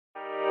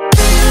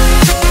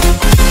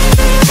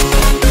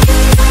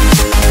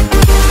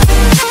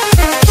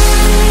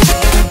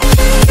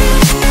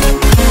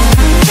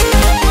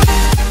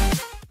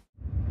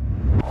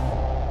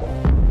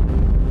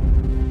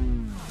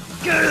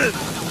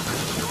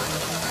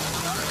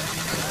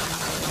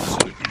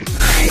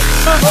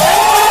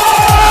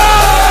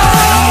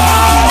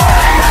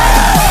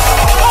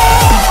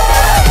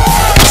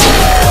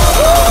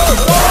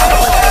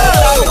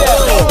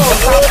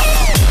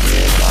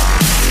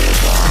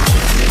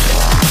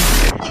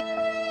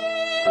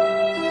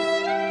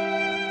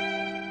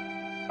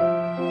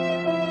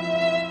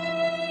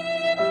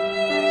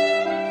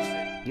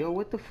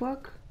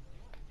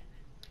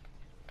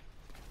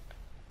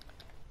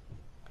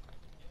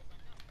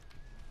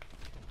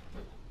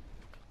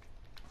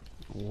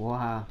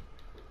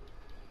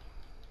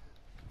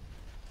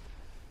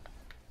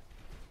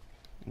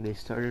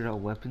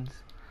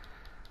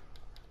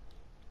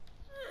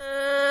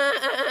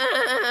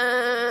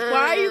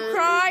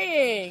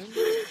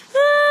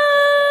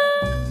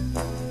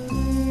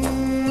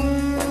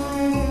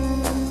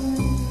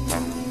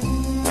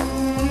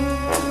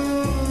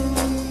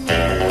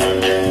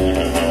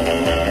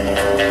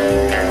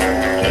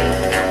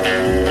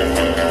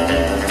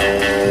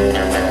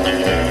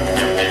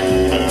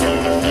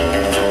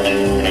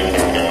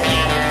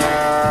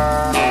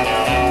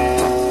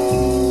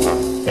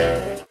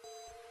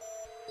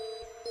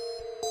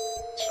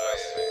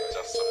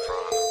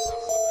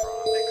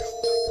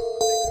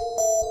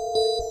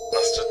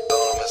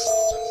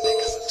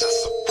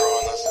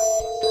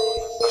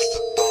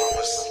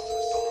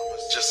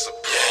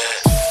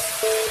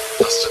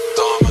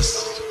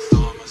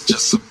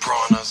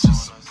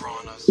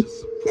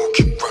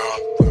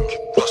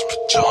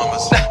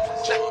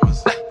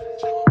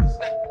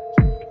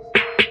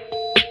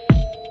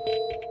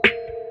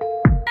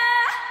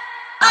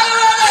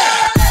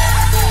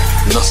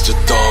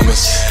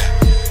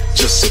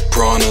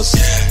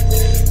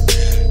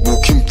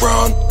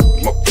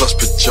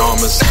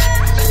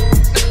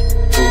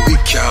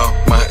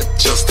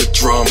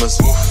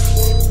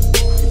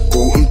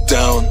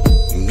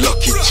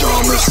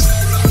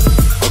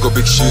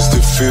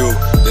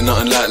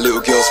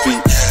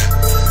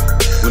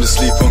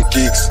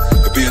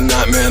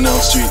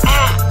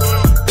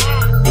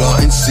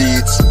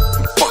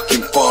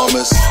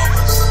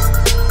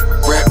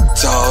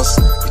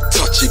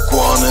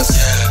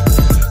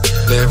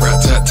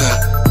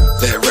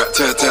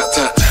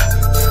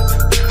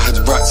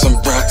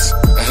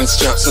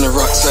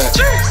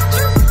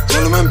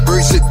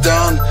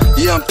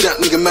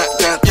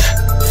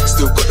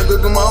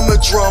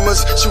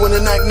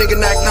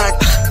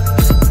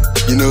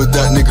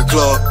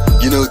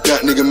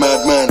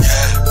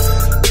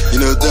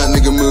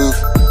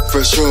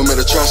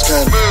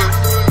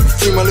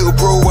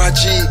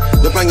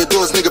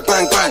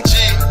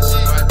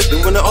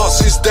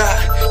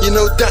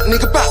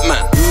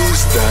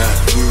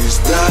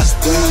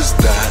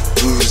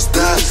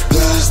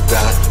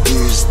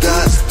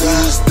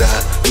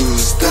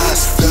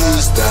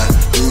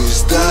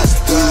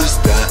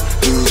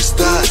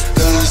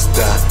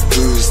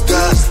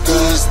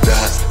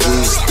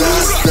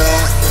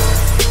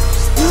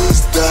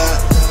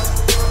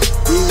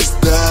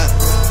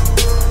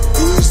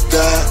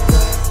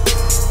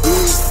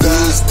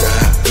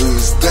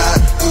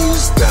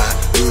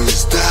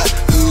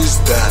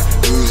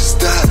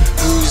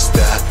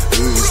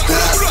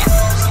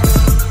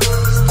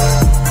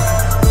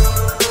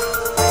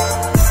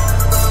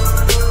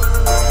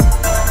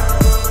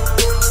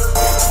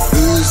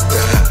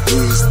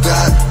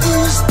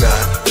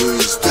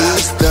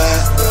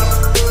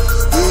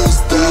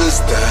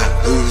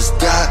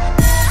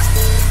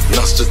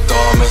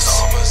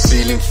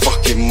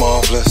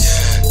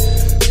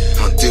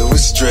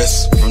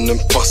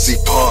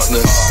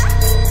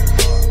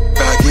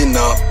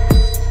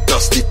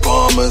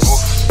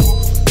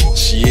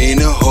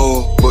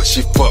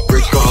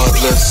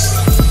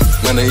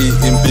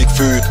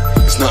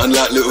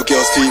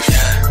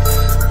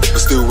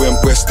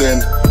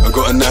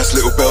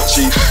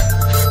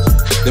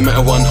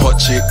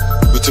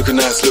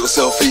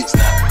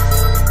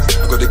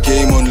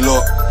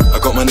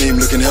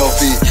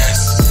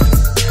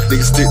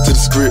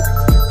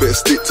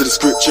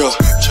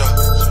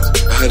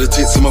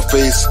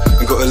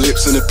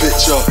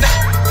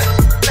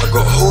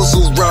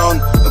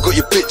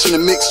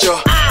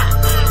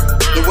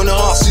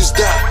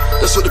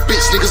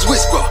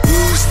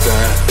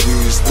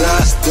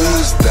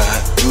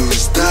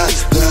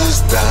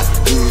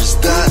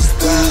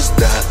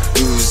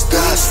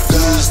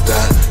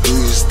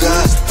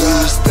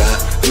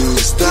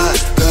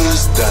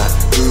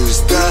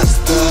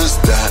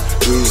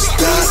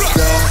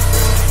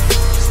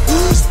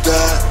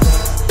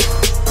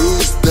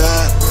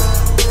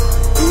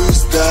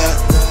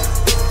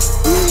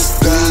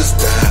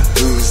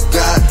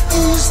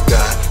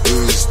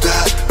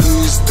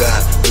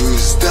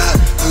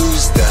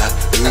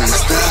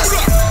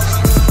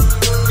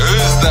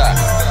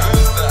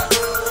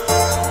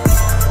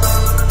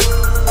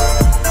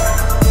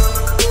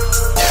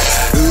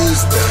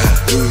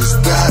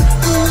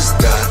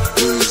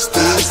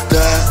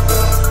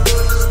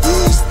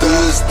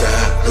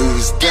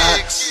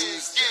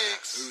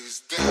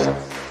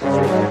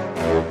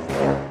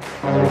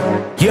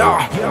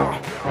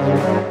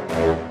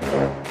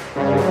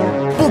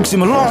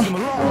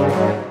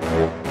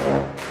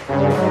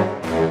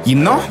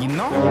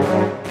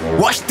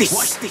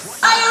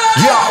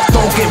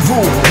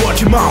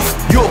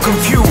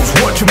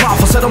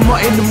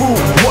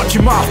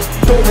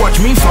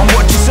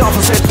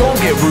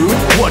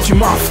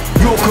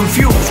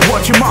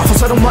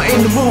said I'm not in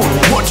the mood.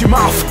 Watch your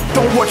mouth,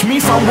 don't watch me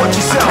fam, watch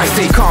yourself. I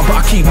stay calm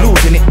but I keep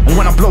losing it, and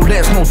when I blow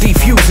there's no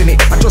defusing it.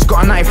 I just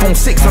got an iPhone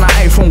 6 and an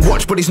iPhone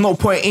watch, but there's no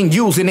point in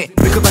using it,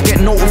 because I get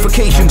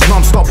notifications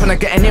non-stop and I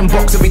get an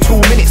inbox every 2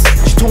 minutes.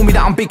 She told me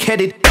that I'm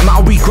big-headed and that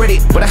I regret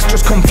it, but that's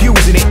just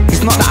confusing it.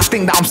 It's not that I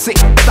think that I'm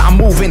sick, it's that I'm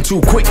moving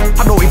too quick.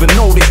 I don't even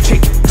know this chick.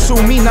 Sue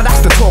me, now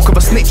that's the talk of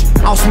a snitch.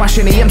 I'll smash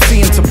any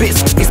MC into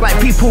bits. It's like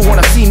people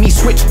wanna see me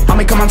switch. I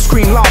make a man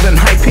scream loud and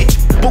high pitch.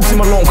 Bugs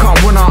him alone,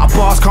 can't run out of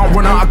bars, can't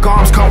run out of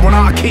garms, can't run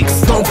out of kicks.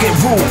 Don't get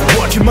rude,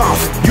 watch your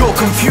mouth, you're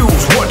confused,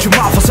 watch your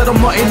mouth. I said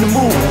I'm not in the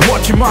mood,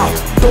 watch your mouth.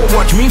 Don't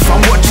watch me fam,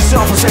 watch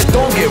yourself. I said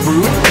don't get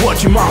rude,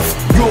 watch your mouth,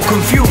 you're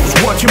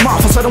confused, watch your mouth.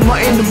 I said I'm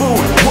not in the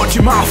mood, watch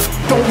your mouth.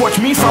 Don't watch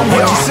me fam,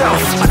 watch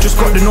yourself. I just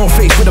got the North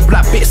Face with the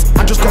black bits,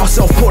 I just got a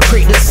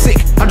self-portrait that's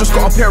sick. I just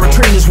got a pair of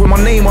trainers with my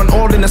name on,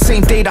 all in the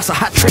same day, that's a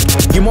hat trick.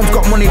 Your mum's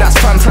got money, that's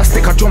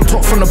fantastic. I jumped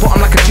up from the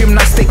bottom like a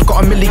gymnastic. I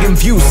got 1 million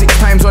views 6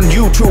 times on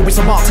YouTube. It's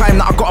about time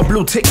that I got a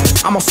blue tick.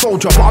 I'm a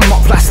soldier but I'm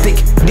not plastic.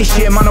 This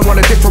year man I want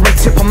a different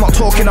tip. I'm not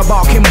talking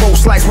about Kimbo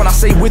slice when I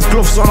say with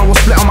gloves on I will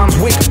split a man's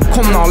wig.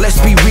 Come now,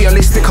 let's be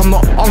realistic. I'm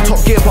not on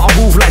top gear but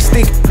I move like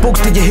stick.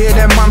 Bugs, did you hear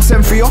them man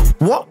send for you?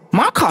 What?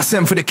 My car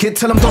sent for the kid,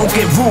 tell him don't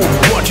get rude.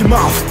 Watch your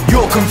mouth,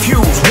 you're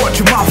confused, watch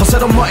your mouth. I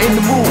said I'm not in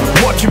the mood,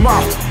 watch your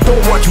mouth. Don't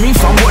watch me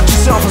fam, watch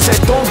yourself. I said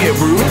don't get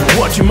rude,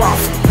 watch your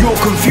mouth. You're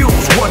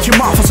confused, watch your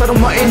mouth. I said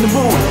I'm not in the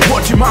mood,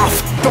 watch your mouth.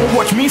 Don't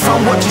watch me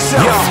fam, watch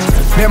yourself.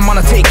 Yeah, them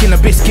man are taking a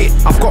biscuit.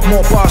 I've got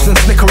more bars than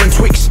Snicker and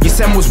Twix. Your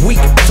Sem was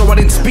weak, so I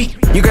didn't speak.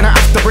 You're gonna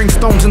have to bring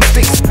stones and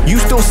sticks. You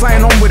still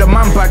sign on with a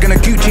man bag and a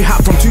Gucci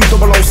hat from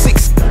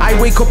 2006. I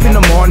wake up in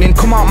the morning,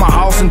 come out my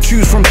house and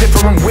choose from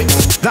different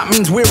whips. That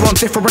means we're on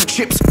different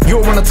ships.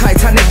 You're on a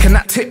Titanic and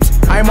that tips.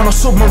 I am on a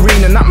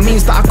submarine and that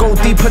means that I go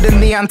deeper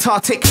than the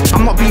Antarctic.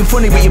 I'm not being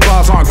funny but your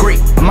bars aren't great,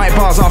 and my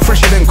bars are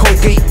fresher than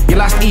Colgate. Your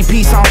last EP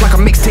sounds like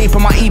a mixtape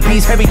and my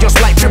EP's heavy just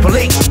like Triple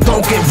H.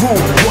 Don't get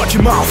rude, watch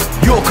your mouth,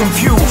 you're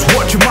confused,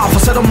 watch your mouth. I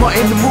said I'm not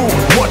in the mood,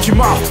 watch your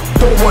mouth.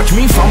 Don't watch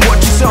me fam,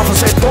 watch yourself. I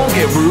said don't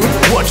get rude,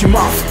 watch your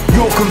mouth.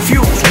 You're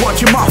confused,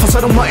 watch your mouth. I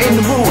said I'm not in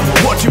the mood,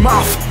 watch your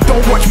mouth.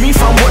 Don't watch me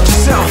fam, watch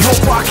yourself.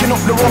 You're barking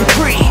up the wrong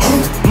tree,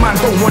 man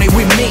don't want it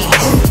with me.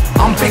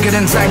 I'm bigger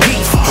than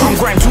Zangief, I'm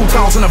Grime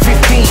 2015.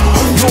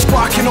 You're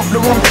barking up the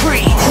wrong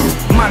tree,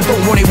 man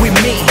don't want it with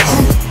me.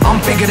 I'm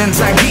bigger than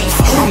Zangief,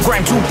 I'm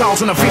Grime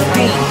 2015.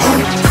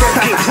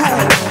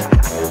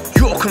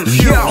 You're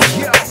confused,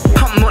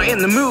 I'm not in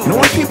the mood. No,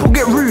 when people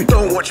get rude,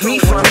 don't watch me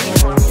fam.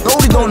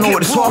 They don't know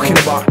what they're talking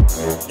about.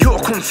 You're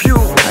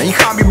confused, and you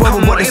can't be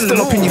bothered but they're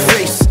still up in your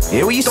face.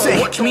 Hear what you say?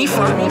 Don't watch me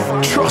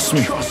fam. Trust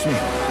me.